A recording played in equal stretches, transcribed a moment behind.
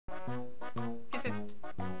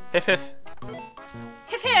Hiff hiff.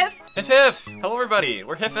 Hiff hiff! Hiff hiff! Hello everybody!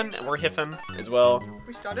 We're hiffin' and we're hiffin' as well.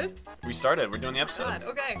 We started? We started. We're doing the episode. God,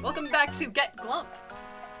 okay. Welcome back to Get Glump.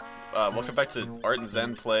 Welcome back to Art and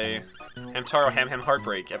Zen play Hamtaro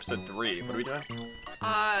Heartbreak, episode 3. What are we doing?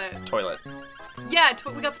 Toilet. Yeah,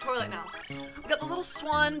 we got the toilet now. We got the little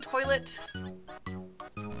swan toilet.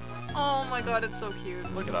 Oh my god, it's so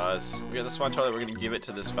cute. Look at us. We got the swan toilet. We're gonna give it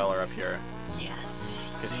to this fella up here. Yes.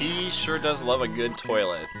 Because he sure does love a good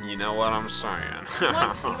toilet. You know what I'm saying? He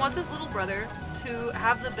wants his little brother to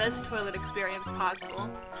have the best toilet experience possible.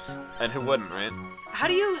 And who wouldn't, right? How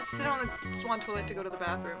do you sit on the swan toilet to go to the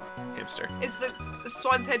bathroom? Hamster. Is the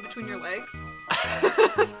swan's head between your legs?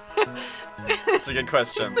 That's a good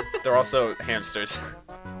question. They're also hamsters.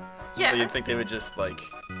 Yeah. So you'd think they would just, like...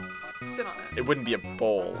 Sit on it. It wouldn't be a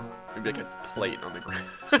bowl. It would be like a plate on the ground.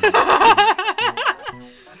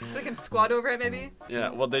 So they can squat over it, maybe? Yeah,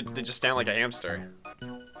 well, they just stand like a hamster.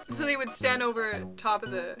 So they would stand over top of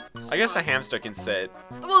the swan. I guess a hamster can sit.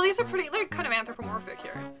 Well, they're kind of anthropomorphic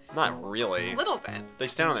here. Not really. A little bit. They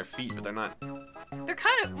stand on their feet, but they're not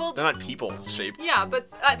They're not people-shaped. Yeah, but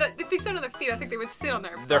if they stand on their feet, I think they would sit on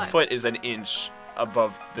their butt. Their foot is an inch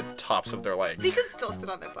above the tops of their legs. They could still sit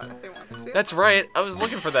on their butt if they wanted to. That's right. I was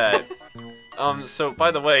looking for that. So, by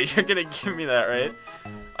the way, you're gonna give me that, right?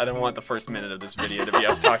 I don't want the first minute of this video to be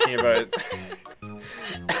us talking about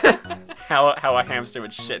how a hamster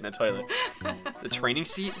would shit in a toilet. The training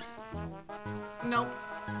seat? Nope.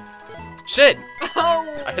 Shit!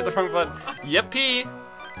 Oh! I hit the wrong button. Yippee!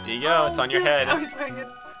 There you go, it's on your head. I was wearing it.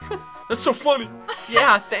 That's so funny!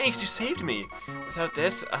 Yeah, thanks, you saved me. Without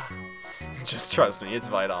this, just trust me, it's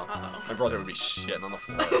vital. Uh-oh. My brother would be shitting on the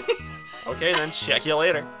floor. Okay, then, check you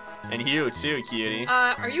later. And you too, cutie.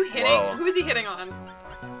 Are you hitting? Whoa. Who is he hitting on?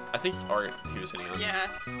 I think Art he was hitting on. Yeah.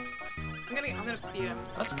 I'm gonna beat him.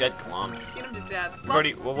 Let's get Glump. Beat him to death.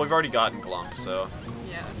 We've already gotten Glump, so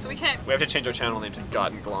Yeah, so we can't. we have to change our channel name to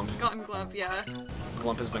Gotten Glump. Gotten Glump, yeah.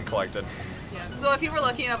 Glump has been collected. Yeah. So if you were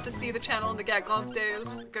lucky enough to see the channel in the Get Glump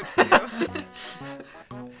days, good for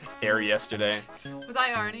you. Air yesterday. Was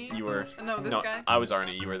I Arnie? You were. No, this no, guy. I was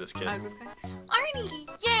Arnie. You were this kid. I was this guy. Arnie,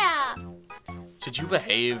 yeah. Should you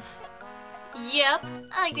behave? Yep,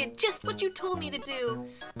 I did just what you told me to do.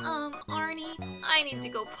 Arnie, I need to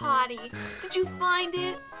go potty. Did you find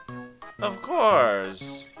it? Of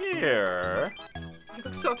course. Here. He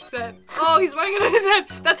looks so upset. Oh, he's wearing it on his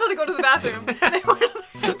head. That's how they go to the bathroom.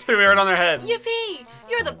 They wear it on their head. Yippee!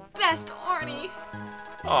 You're the best, Arnie.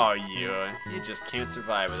 Oh, you just can't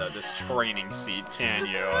survive without this training seat, can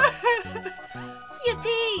you?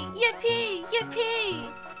 Yippee! Yippee!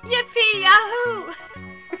 Yippee! Yippee! Yahoo!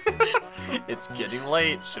 It's getting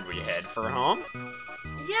late. Should we head for home?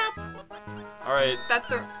 Yep. All right. That's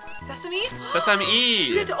the sesame. Sesame.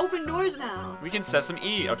 You get to open doors now. We can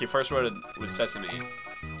sesame. Okay, first word was sesame. Do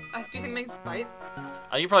you think it means bite?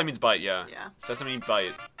 I think it probably means bite, yeah. Yeah. Sesame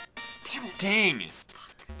bite. Damn it. Dang.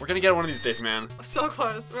 We're gonna get it one of these days, man. So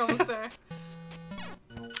close. We're almost there.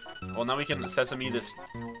 Well, now we can sesame this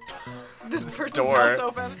This person's door. house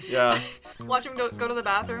open. Yeah. Watch him go to the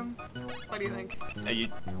bathroom. What do you think? Hey, you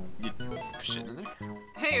shitting in there?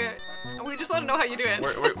 Hey, we just want to know how you do it.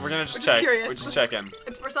 We're gonna just We're just check. curious. We're just checking.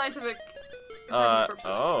 It's for scientific purposes.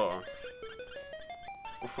 Oh.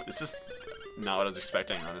 This is not what I was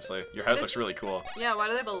expecting, honestly. Your house looks This- really cool. Yeah, why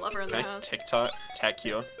do they have a lover in Can their I house? tack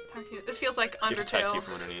Q? This feels like You have to tack Q Undertale.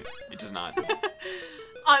 from underneath. It does not.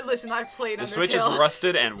 Listen, I've played The Undertale. switch is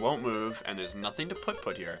rusted and won't move, and there's nothing to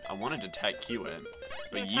put here. I wanted to tack Q in,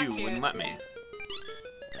 but Yeah, you tack Q wouldn't in. let me.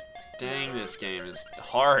 Dang, this game is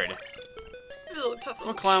hard. Ew, tough We're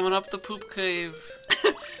little climbing up the poop cave.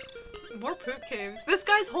 More poop caves. This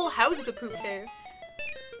guy's whole house is a poop cave.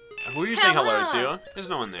 Who are you saying hello Hello. to? There's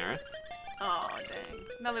no one there. Oh, dang.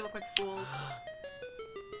 Now they look like fools.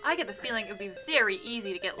 I get the feeling it would be very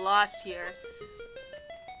easy to get lost here.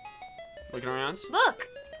 Looking around. Look,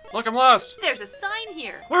 Look, I'm lost. there's a sign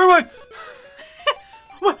here. Where am I?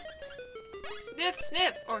 What? Sniff,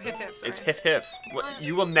 sniff. Or hip, hip, sorry. It's hiff hiff.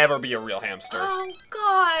 You will never be a real hamster. Oh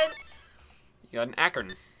God. You got an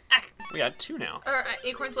acorn. Ack. We got 2 now. Or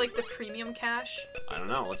acorns like the premium cash. I don't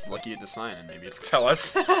know. Let's look at the sign and maybe it'll tell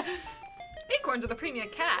us. Acorns are the premium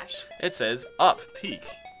cash. It says up, peak.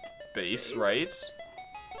 Base, right.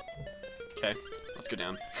 Okay, let's go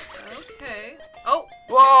down. Okay. Oh.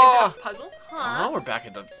 Whoa! Is it a puzzle? Huh? Oh, we're back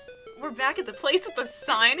at the... We're back at the place with the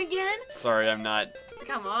sign again? Sorry, I'm not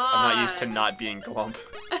Come on. I'm not used to not being glump.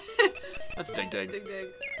 Let's dig. Dig, dig.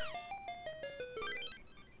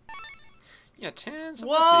 Yeah, 10 some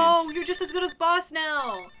Whoa, seeds. you're just as good as boss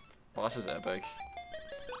now. Boss is epic.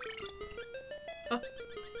 Huh.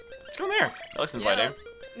 Let's go in there. That looks inviting.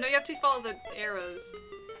 No, you have to follow the arrows.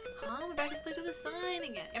 Huh? We're back to the place with the sign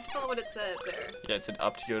again. You have to follow what it said there. Yeah, it said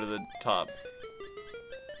up to go to the top.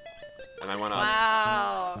 And I went up.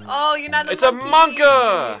 Wow. Oh, you're not a It's monkey. a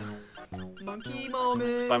monka! Monkey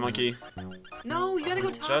moment. Bye, monkey. No, you gotta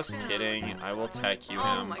go talk Just to him. kidding. I will tech you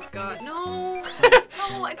Oh him. my god. No.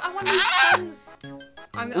 No, I want to be friends.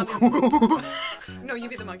 I'm No, you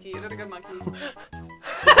be the monkey. You're not a good monkey.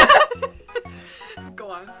 Go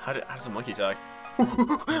on. How does a monkey talk?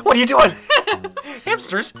 What are you doing?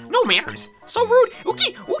 Hamsters, no manners. So rude.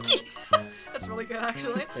 Ookie, ookie. That's really good,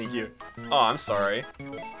 actually. Thank you. Oh, I'm sorry.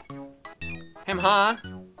 Huh?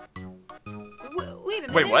 Wait a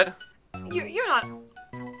minute. Wait, what? You're not.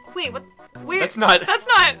 Wait, what? Wait. That's not. That's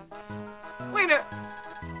not. Wait a.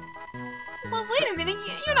 Well, wait a minute.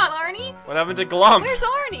 You're not Arnie. What happened to Glump? Where's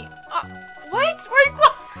Arnie? What? Where'd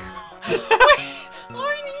Wait,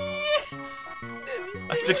 Arnie.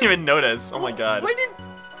 I didn't even notice. Oh my god. When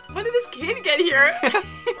did this kid get here?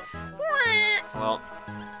 Well.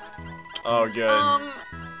 Oh, good.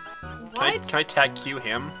 What? Can I tag cue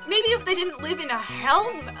him? Maybe if they didn't live in a hell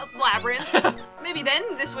labyrinth, maybe then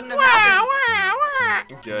this wouldn't have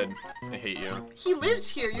happened. Good. I hate you. He lives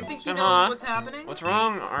here. You think he Uh-huh. knows what's happening? What's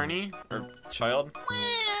wrong, Arnie? Or child?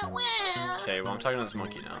 Wah, wah. Okay, well, I'm talking to this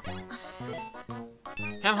monkey now.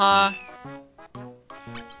 Huh?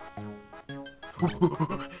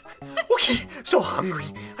 Ookie, so hungry.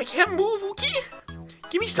 I can't move, Ookie.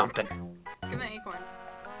 Give me something. Give me an acorn.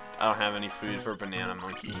 I don't have any food for banana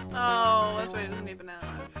monkey. Oh, that's why it doesn't need banana.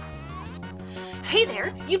 Hey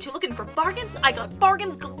there, you two looking for bargains? I got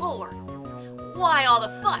bargains galore. Why all the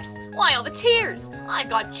fuss? Why all the tears? I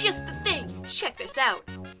got just the thing. Check this out.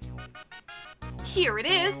 Here it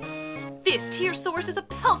is. This tear source is a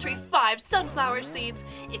paltry 5 sunflower seeds.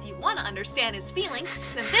 If you want to understand his feelings,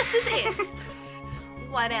 then this is it.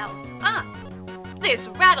 What else? This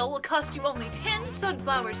rattle will cost you only 10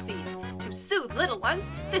 sunflower seeds. To soothe little ones,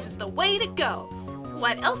 this is the way to go.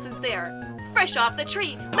 What else is there? Fresh off the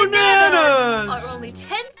tree, Bananas! are only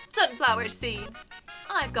 10 sunflower seeds.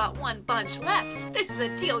 I've got one bunch left. This is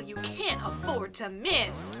a deal you can't afford to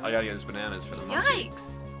miss. I gotta get his bananas for the monkey.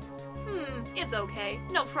 Yikes. It's okay.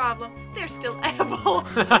 No problem. They're still edible.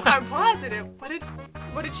 I'm positive.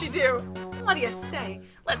 What did she do? What do you say?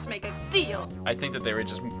 Let's make a deal. I think that they were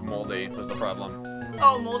just moldy was the problem.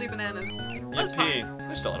 Oh, moldy bananas. That's fine. Yippee.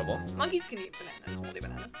 They're still edible. Monkeys can eat bananas, moldy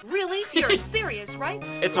bananas. Really? You're serious, right?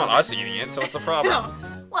 It's not us eating it, so what's the problem?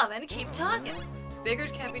 No. Well, then keep talking.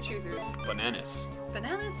 Beggars can't be choosers. Bananas.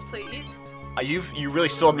 Bananas, please. You really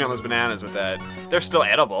sold me on those bananas with that. They're still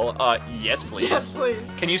edible. Yes, please. Yes,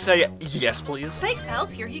 please. Can you say yes, please? Thanks,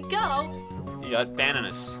 pals. Here you go. You got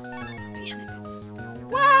bananas. Bananas.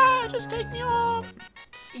 Wow, just take me off.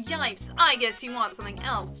 Yipes. I guess you want something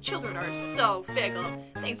else. Children are so fickle.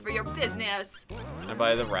 Thanks for your business. Can I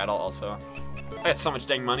buy the rattle also? I got so much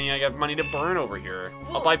dang money, I got money to burn over here.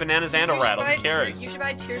 I'll Well, buy bananas and a You should rattle, buy who cares? You should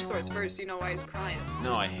buy tear source first so you know why he's crying.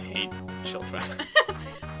 No, I hate children.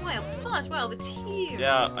 Why all the fuss? Why all the tears?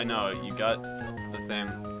 Yeah, I know, you got the thing.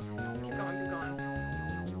 Keep going, keep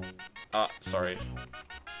going. Sorry.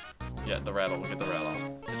 Yeah, the rattle, look at the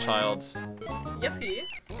rattle. It's a child's. Yippee.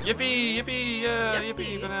 Yippee, yippee, yeah, yippee,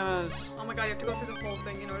 Yippee. bananas. Oh my god, you have to go through the whole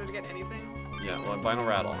thing in order to get anything. Yeah, well, I'm buying a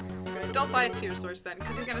rattle. Okay, don't buy a tear source then,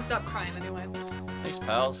 because you're gonna stop crying anyway. Thanks,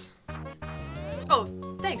 pals. Oh,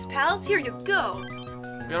 thanks, pals. Here you go.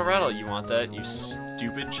 We got a rattle, you want that, you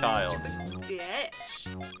stupid child. Bitch.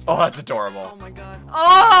 Oh, that's adorable. Oh my god.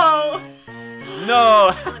 Oh! No!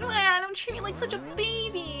 Wow, don't treat me like such a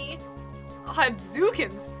baby.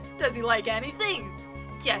 Hadzukins! Does he like anything?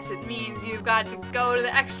 Guess it means you've got to go to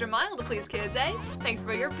the extra mile to please kids, eh? Thanks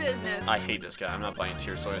for your business. I hate this guy, I'm not buying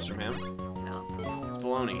tear source from him. No. It's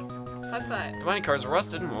baloney. Putt-putt. The mining car's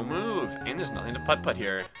rusted and won't move. And there's nothing to putt-putt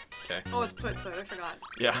here. Okay. Oh, it's putt-putt, I forgot.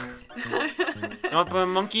 Yeah. You want a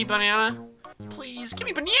monkey banana? Please, give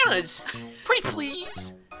me bananas. Pretty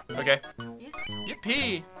please. Okay. Yeah.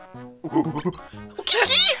 Yippee! Ookie,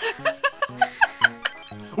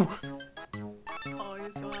 Oh,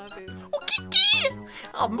 he's so happy. ookie.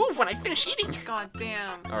 I'll move when I finish eating. God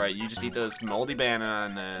damn. Alright, you just eat those moldy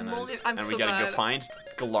bananas. Moldy- I'm and we so gotta go glad. find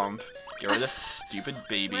Glump. Get rid of this stupid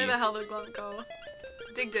baby. Where the hell did Glump go?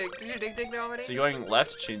 Dig dig. Did you dig dig there already? So going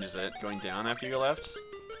left changes it. Going down after you go left.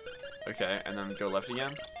 Okay, and then go left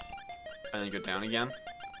again. And then go down again.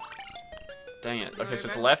 Dang it. Okay, so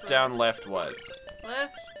it's left, down, left, what?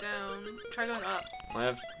 Left, down. Try going up.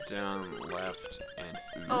 Left, down, left, and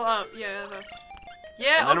ooh. Oh, up. Yeah, the...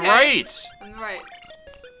 Yeah, and then okay. right! And right.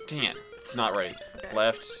 Dang it. It's not right. Okay.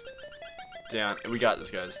 Left, down. We got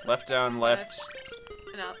this, guys. Left, down, left,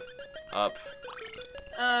 And up. up,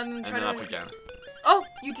 And Try then up to. again. Oh,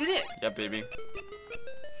 you did it. Yeah, baby.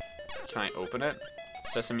 Can I open it?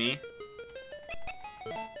 Sesame?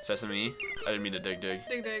 Sesame? I didn't mean to dig. Dig.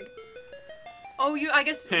 Oh, I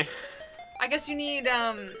guess you need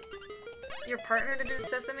your partner to do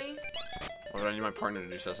Sesame. Why do I need my partner to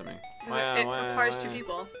do Sesame? It requires 2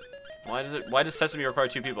 people. Why does Sesame require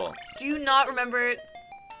 2 people? Do you not remember?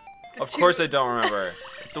 Of course I don't remember.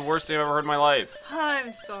 It's the worst thing I've ever heard in my life.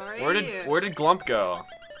 I'm sorry. Where did Glump go?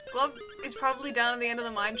 Glove is probably down at the end of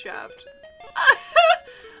the mine shaft.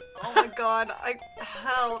 Oh my god,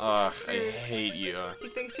 help. Ugh, I dude. hate you. He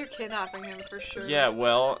thinks you're kidnapping him for sure. Yeah,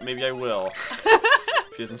 well, maybe I will.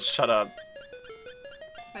 If he doesn't shut up.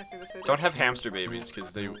 Can I see the photo? Don't have hamster babies,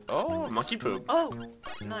 because they... Oh, monkey poop. Oh,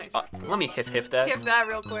 nice. Let me hiff that. Give that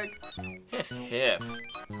real quick. Hiff.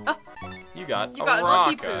 Oh. You got You a got rock.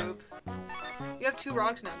 monkey poop. You have 2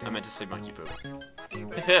 rocks now, I dude. meant to say monkey poop.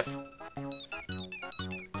 Anyway. Hiff.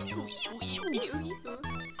 You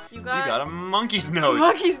You got got a monkey's nose.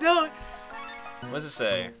 monkey's nose. What does it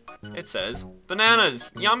say? It says,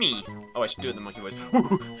 bananas, yummy. Oh, I should do it in the monkey voice.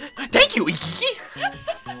 Thank you, Ikiki.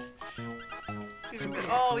 It's even good.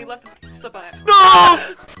 Oh, he left the slip on it.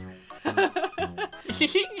 No!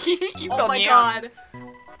 You Oh fell my down. god.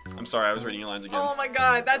 I'm sorry, I was reading your lines again. Oh my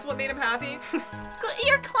god, that's what made him happy?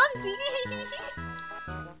 You're clumsy.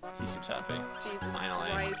 He seems happy. Jesus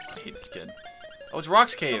Finally. I Christ. hate this kid. Oh, it's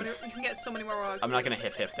Rock's So Cave. many, you can get so many more rocks. I'm not gonna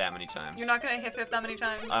hiff that many times. You're not gonna hiff that many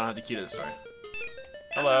times? I don't have the key to the store.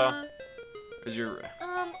 Hello. Uh, Is your...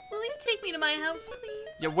 Will you take me to my house, please?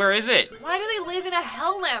 Yeah, where is it? Why do they live in a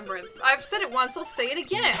hell labyrinth? I've said it once, I'll say it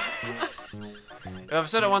again. If I've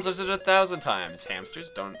said it once, I've said it 1,000 times. Hamsters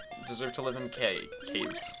don't deserve to live in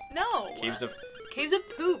caves. No. Caves of... Caves of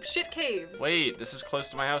poop. Shit caves. Wait, this is close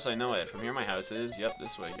to my house, I know it. From here my house is, yep,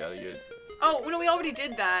 this way, gotta get... Oh, no, we already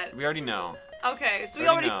did that. We already know. Okay, so we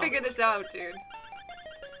Already already know. figured this out, dude.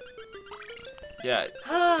 Yeah,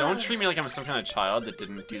 don't treat me like I'm some kind of child that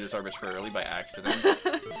didn't do this arbitrarily by accident.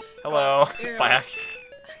 Hello. Ew. By accident.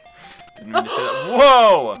 Didn't mean to say that.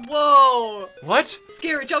 Whoa! Whoa! What?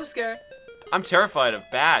 Scary jump scare. I'm terrified of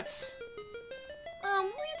bats. Will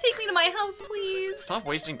you take me to my house, please? Stop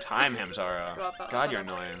wasting time, Hamtaro. Go up, God, you're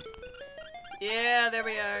annoying. Yeah, there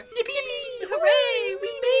we are. Yippee! Hooray! We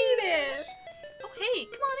made it! Oh, hey,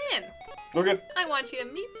 come on in. Okay. I want you to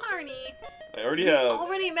meet Barney. I already have.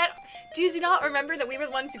 Already met. Do you not remember that we were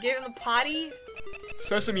the ones who gave him the potty?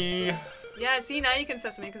 Sesame. Yeah, see, now you can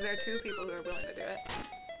sesame because there are 2 people who are willing to do it.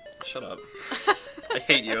 Shut up. I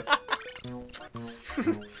hate you.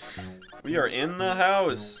 We are in the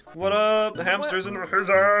house. What up? The hamster's in his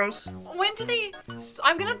house. When did they...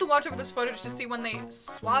 I'm gonna have to watch over this footage to see when they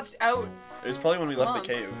swapped out. It was probably when we left Mom. the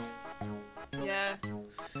cave. Yeah.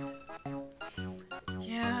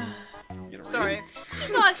 Yeah. You know, Sorry.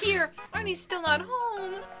 He's not here. Barney's still not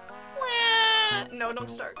home. Wah. No, don't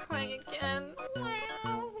start crying again. Wah,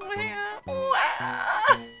 wah,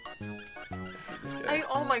 wah. This guy.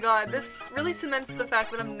 Oh my god, this really cements the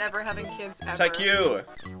fact that I'm never having kids ever. Take you.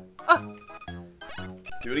 Oh,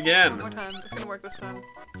 Do it again. one more time. It's gonna work this time.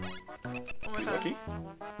 One more You time. looky?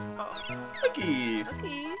 Oh. Looky.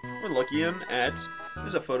 Okay. We're looking at.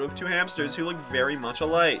 There's a photo of 2 hamsters who look very much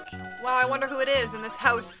alike. Wow, I wonder who it is in this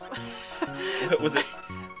house. What was it?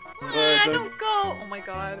 Don't go! Oh my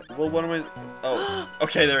god. Well, what am I? Oh,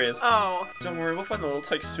 okay, there he is. Oh. Don't worry, we'll find the little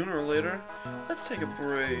tyke sooner or later. Let's take a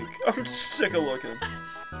break. I'm sick of looking.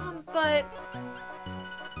 But,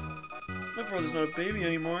 My brother's not a baby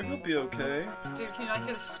anymore. He'll be okay. dude, can you not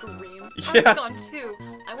hear the screams? Yeah. Oh, he's gone too.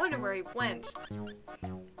 I wonder where he went.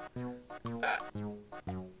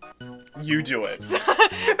 You do it.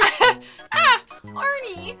 Ah!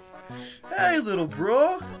 Arnie! Hey, little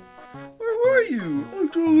bro. Where were you? I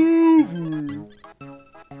all over.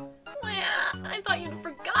 Wah, I thought you'd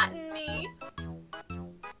forgotten me.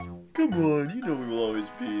 Come on, you know we will always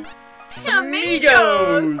be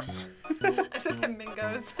Amigos! I said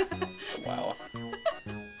amigos. Wow.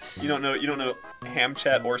 You don't know ham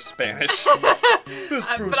chat or Spanish.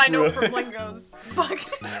 But I know from lingos. Fuck.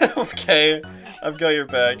 Okay, I've got your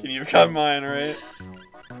back and you've got mine, right?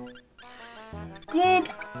 Glump,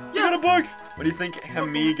 you got a book. What do you think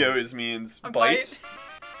amigos means? A Bite?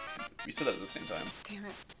 We said that at the same time. Damn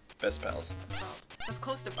it. Best pals. That's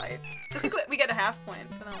close to bite. So I think we get a half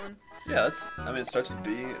point for that one. Yeah, it starts with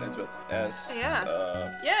B, it ends with S. Yeah.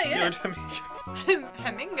 You Yeah. know what I mean?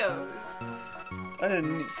 Hemingos. I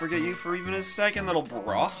didn't forget you for even a second, little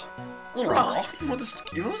bra. Little bra. You want this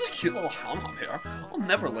cute little hum here? I'll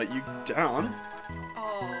never let you down.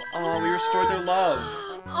 Oh. Oh, we restored their love.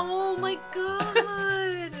 Oh my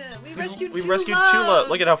god. We rescued We two rescued loves. two love.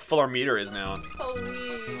 Look at how full our meter is now.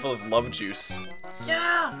 Holy. full of love juice.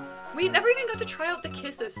 Yeah. We never even got to try out the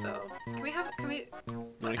kisses though. Can we? You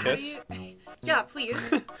want a how kiss? do you- Yeah,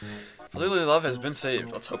 please. Lily Love has been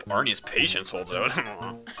saved. Let's hope Arnie's patience holds out.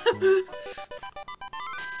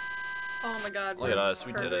 Oh my god. Look at us,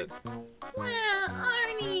 we did it. Wah,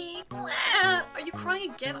 Arnie. Wah. Are you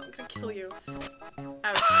crying again? I'm gonna kill you.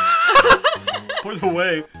 Ouch. By the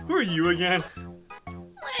way, who are you again?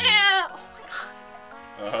 Wah. Oh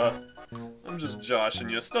my god. I'm just joshing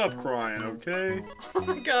you. Stop crying, okay? Oh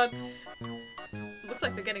my god. Looks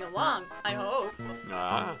like they're getting along. I hope.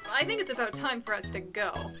 Nah. I think it's about time for us to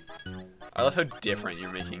go. I love how different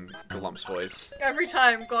you're making Glump's voice. Every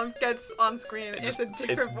time Glump gets on screen, it's a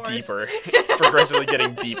different voice. Deeper. Progressively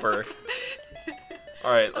getting deeper.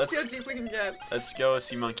 Alright, Let's see how deep we can get. let's go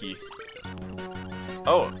see Monkey.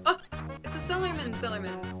 Oh, Oh, it's a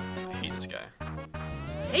Cellarman. I hate this guy.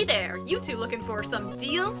 Hey there, you two looking for some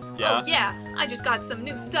deals? Yeah. Oh yeah, I just got some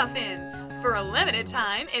new stuff in. For a limited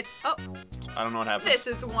time, it's, oh, I don't know what happened. this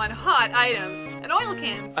is one hot item. An oil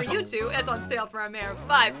can for you two. It's on sale for a mere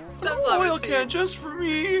 5 sunflower seeds. just for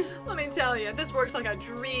me. Let me tell you, this works like a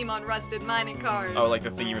dream on rusted mining cars. Oh, like the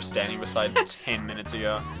thing you were standing beside 10 minutes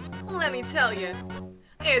ago. Let me tell you.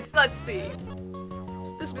 Let's see.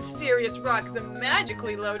 This mysterious rock is a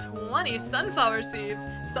magically low 20 sunflower seeds.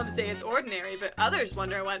 Some say it's ordinary, but others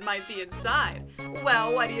wonder what might be inside.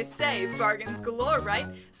 Well, what do you say? Bargains galore, right?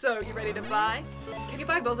 So, you ready to buy? Can you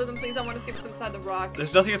buy both of them, please? I want to see what's inside the rock.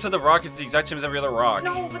 There's nothing inside the rock. It's the exact same as every other rock.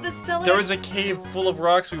 No, but the seller... There was a cave full of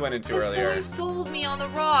rocks we went into the earlier. seller sold me on the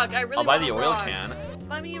rock. I really I'll buy want the a oil rock. can.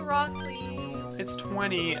 Buy me a rock, please. It's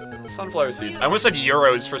 20 sunflower seeds. I almost said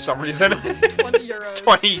euros for some reason. 20 euros. It's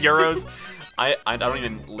 20 euros. I don't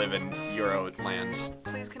even live in Euro land.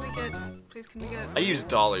 Please, can we get... I use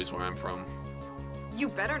dollars where I'm from. You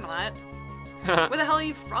better not. Where the hell are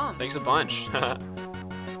you from? Thanks a bunch.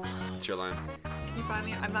 It's your line. Can you buy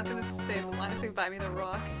me... I'm not gonna stay in the line if you buy me the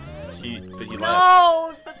rock. But he left.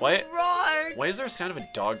 No! But Why- the rock! Why is there a sound of a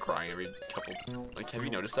dog crying every couple... Like, have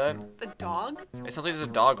you noticed that? The dog? It sounds like there's a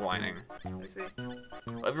dog whining. Let me see.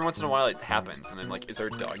 Every once in a while it happens, and then like, is there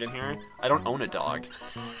a dog in here? I don't own a dog.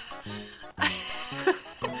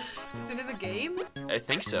 Is it in the game? I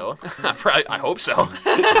think so. I hope so.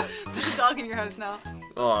 There's a dog in your house now.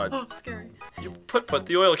 Oh, Oh, scary. you put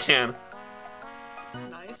the oil can.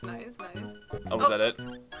 Nice. Oh, was that it?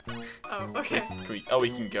 Oh, okay. We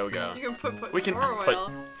can go. You can put We can more put-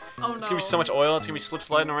 oil. Oh no. It's gonna be so much oil. It's gonna be slip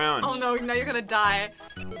sliding around. Oh no, now you're gonna die.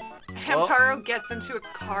 Hamtaro gets into a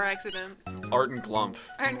car accident. Art and Glump.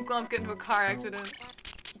 Art and Glump get into a car accident.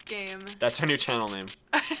 Game. That's our new channel name.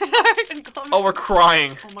 Art and Glump. Oh, we're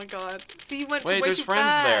crying. Oh my god. See, you went Wait, way there's too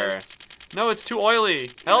friends fast. there. No, it's too oily. You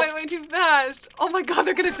Help. went way too fast. Oh my god,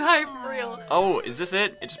 they're gonna die for real. Oh, is this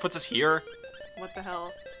it? It just puts us here. What the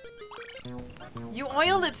hell? You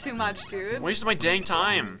oiled it too much, dude. Wasted my dang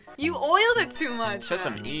time. You oiled it too much. It says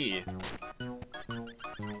some E.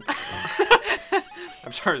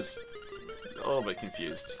 I'm sorry, I was a little bit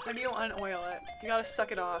confused. How do you unoil it? You gotta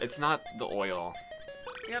suck it off. It's not the oil.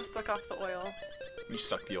 You gotta suck off the oil. You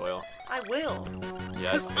suck the oil. I will.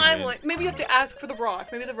 Yeah, Because it's I good. will. Maybe you have to ask for the rock.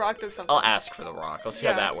 Maybe the rock does something. I'll ask for the rock. I'll see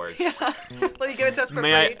how that works. Yeah. Will you give it to us for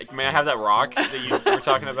May free? I have that rock that you were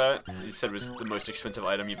talking about? You said was the most expensive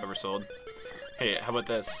item you've ever sold. Hey, how about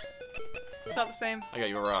this? It's not the same. I got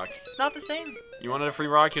you a rock. It's not the same. You wanted a free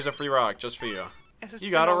rock? Here's a free rock, just for you. It's just You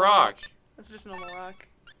got a normal rock. It's just a normal rock.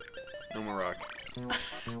 No more rock.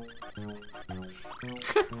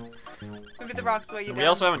 Maybe the rock's way you We down.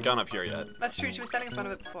 also haven't gone up here yet. That's true. She was standing in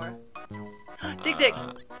front of it before. Dig.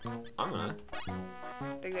 I'm gonna.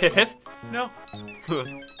 Dig. Hiff hiff. No.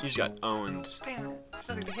 You just got owned. Damn it. There's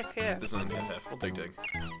nothing to hip here. There's nothing to hiff hiff. We'll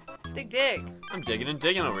dig. Dig. I'm digging and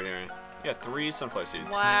digging over here. You got 3 sunflower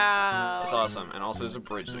seeds. Wow. That's awesome. And also there's a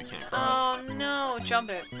bridge that we can't cross. Oh no. Jump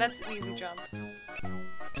it. That's an easy jump.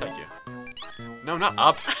 Take you. No, not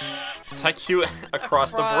up. Take you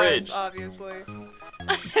across the bridge. Obviously.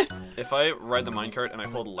 If I ride the minecart and I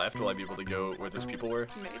hold left, will I be able to go where those people were?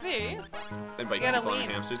 Maybe. And bite You gotta people on lean.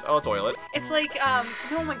 hamsters? Oh, let's oil it. It's like,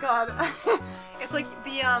 oh my god. It's like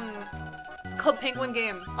the, Club Penguin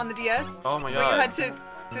game on the DS. Oh my Where you god. had to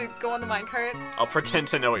go on the minecart. I'll pretend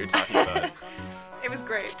to know what you're talking about. It was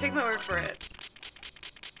great. Take my word for it.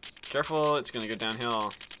 Careful, it's gonna go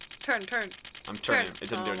downhill. Turn. I'm turning. It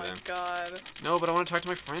didn't do Oh my anything. god. No, but I want to talk to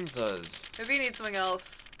my friends. Maybe you need something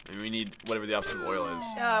else. Maybe we need whatever the opposite of oil is.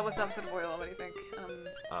 What's the opposite of oil? What do you think?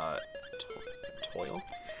 Toil?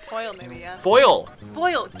 Toil, maybe, yeah. Foil!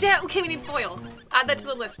 Foil! Okay, we need foil. Add that to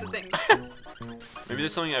the list of things. Maybe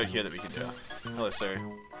there's something out here that we can do. Hello, sir.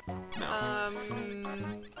 No.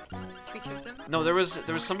 Can we kiss him? No, there was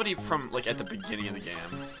somebody from like at the beginning of the game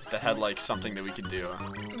that had like something that we could do.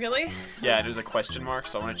 Really? Yeah, and it was a question mark,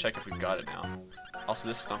 so I want to check if we've got it now. Also,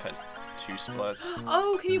 this stump has 2 splits.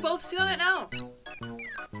 Oh, can you both sit on it now?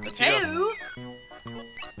 Let's go. Hey-oo.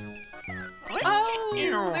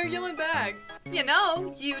 Oh, they're yelling back. You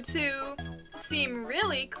know, you two seem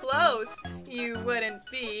really close. You wouldn't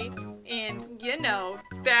be in, you know,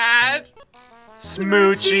 that.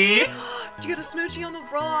 Smoochy. Did you get a smoochie on the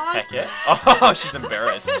rock? Heck yeah. Oh, she's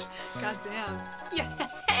embarrassed. God damn. Yeah,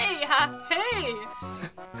 hey, ha,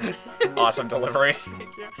 hey. Awesome delivery.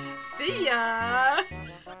 Thank you. See ya.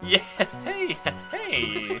 Yeah, hey,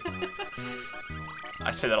 hey.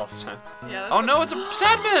 I say that all the time. Yeah. That's Oh no, it's a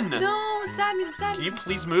Sadman! No, Sadman, Sadman. Can you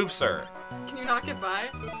please move, sir? Can you not get by?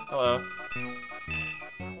 Hello.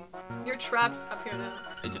 You're trapped up here now.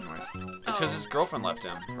 It didn't work. It's Oh. because his girlfriend left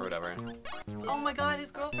him, or whatever. Oh my god, his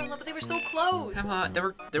girlfriend left, but they were so close.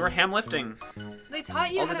 They were ham lifting. They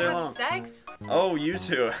taught you All how the to day have long. sex? Oh, you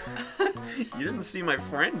two. You didn't see my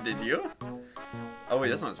friend, did you? Oh wait,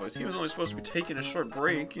 that's not his voice. He was only supposed to be taking a short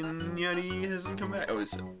break, and yet he hasn't come back. Oh,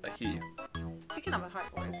 it's a he. He can have a high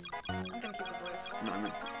voice. I'm gonna keep the voice. No, I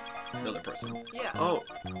mean the other person. Yeah. Oh.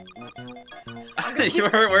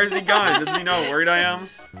 Where's he gone? Doesn't he know how worried I am?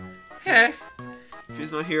 Hey. If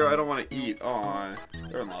he's not here, I don't want to eat. Aw,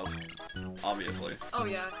 they're in love. Obviously. Oh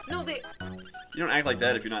yeah. No, they You don't act like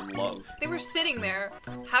that if you're not in love. were sitting there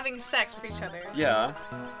having sex with each other. Yeah.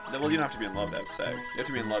 Well, you don't have to be in love to have sex. You have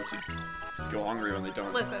to be in love to go hungry when they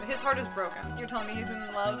don't. Listen, his heart is broken. You're telling me he's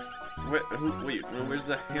in love? Wait, where's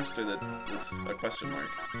the hamster that was a question mark?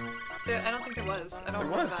 I don't think there was. I don't There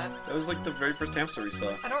remember was. that. That was like the very first hamster we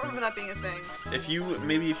saw. I don't remember that being a thing. If you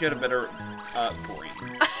had a better brain.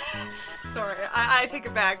 Sorry, I take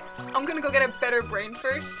it back. I'm gonna go get a better brain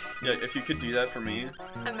first, Yeah, if you could do that for me.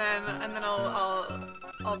 and then I'll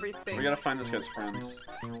rethink. We gotta find this guy's friends.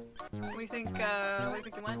 What do you think? Where do you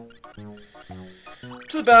think he went?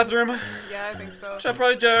 To the bathroom. Yeah, I think so. Check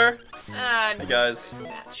right there. Ah, Hey guys.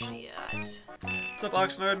 that shit. What's up,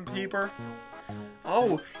 Oxnard and Peeper?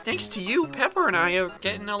 Oh, thanks to you, Pepper and I are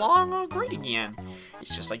getting along all great again.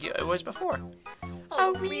 It's just like it was before.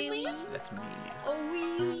 Oh, really? That's me. Oh,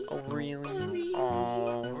 really? Oh, really?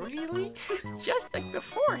 Oh, really? Just like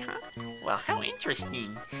before, huh? Well, how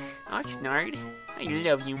interesting. Oxnard, I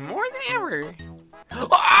love you more than ever.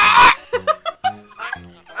 I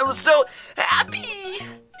was so happy!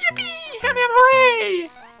 Yippee! Ham ham hooray!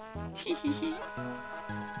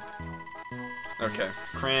 Okay,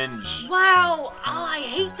 cringe. Wow, I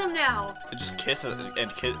hate them now. Just kiss and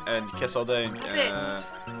kiss all day. That's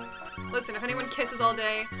it. Listen, if anyone kisses all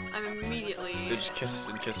day, I'm immediately They just kiss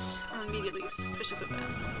and kiss. I'm immediately suspicious of them.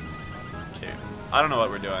 Okay. I don't know what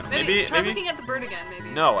we're doing. Maybe try maybe. looking at the bird again. Maybe.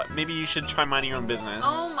 No, maybe you should try minding your own business.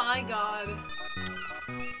 Oh my god.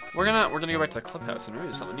 We're gonna go back to the clubhouse and maybe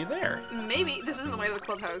there's something new there. Maybe this isn't the way to the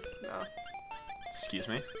clubhouse. No. Excuse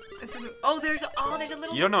me. This isn't. Oh, there's a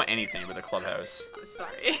little. You don't know anything about the clubhouse. I'm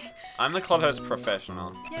sorry. I'm the clubhouse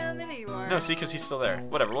professional. Yeah, maybe you are. No, see, because he's still there.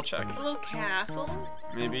 Whatever, we'll check. It's a little castle.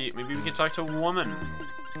 Maybe we can talk to a woman.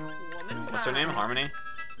 Woman. What's her name? Harmony?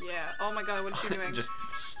 Yeah. Oh my god, what is she doing? Just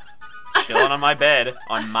chilling on my bed.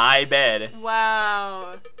 On my bed.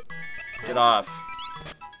 Wow. Get off.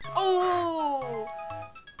 Oh.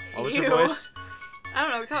 What was Ew. your voice? I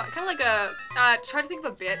don't know. Kind of like a. Try to think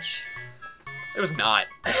of a bitch. It was not.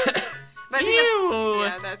 But I think Ew.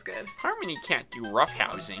 yeah, that's good. Harmony can't do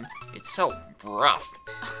roughhousing. It's so rough.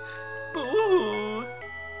 Boo.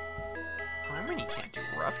 Harmony can't do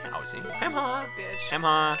roughhousing. Hamha. Bitch.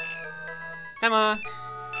 Hamha. Hamha.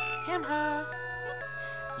 Hamha.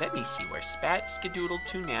 Let me see where Spat Skadoodle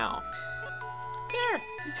to now. There.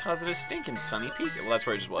 He's causing a stinking Sunny Peak. Well, that's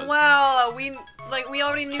where it just was. Well, we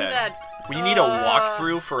already knew Okay. that. We need a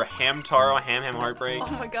walkthrough for Hamtaro, Ham Heartbreak.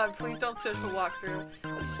 Oh my god, please don't search for walkthrough.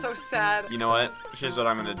 I'm so sad. You know what? Here's what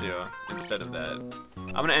I'm gonna do instead of that.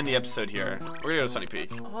 I'm gonna end the episode here. We're gonna go to Sunny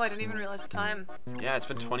Peak. Oh, I didn't even realize the time. Yeah, it's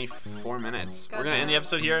been 24 minutes. We're gonna Goddamn. end the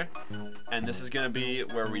episode here, and this is gonna be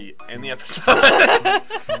where we end the episode.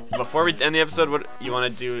 Before we end the episode, what you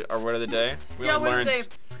want to do, or word of the day? We Yeah, only word of the learned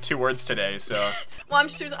day. 2 words today, so Well, I'm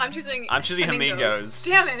choosing. I'm choosing Hamingos.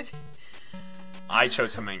 Damn it. I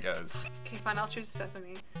chose Hamingos. Okay, fine. I'll choose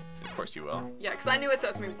sesame. Of course you will. Yeah, because I knew what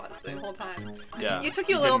sesame was the whole time. Yeah. It took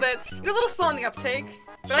you a little bit. You're a little slow on the uptake,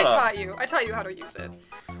 but Shut I up. taught you. I taught you how to use it.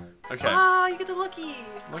 Okay. Ah, you get the looky.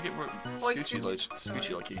 Look at Oi,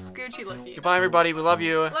 Scoochie Lucky. Scoochy looky. Goodbye, everybody. We love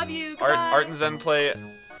you. Love you. Goodbye. Art and Zen play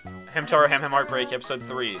Hamtaro Ham Heartbreak episode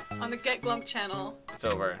 3. On the Get Glump channel. It's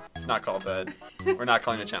over. It's not called that. We're not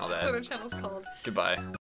calling the channel That's what our that. channel's called. Goodbye.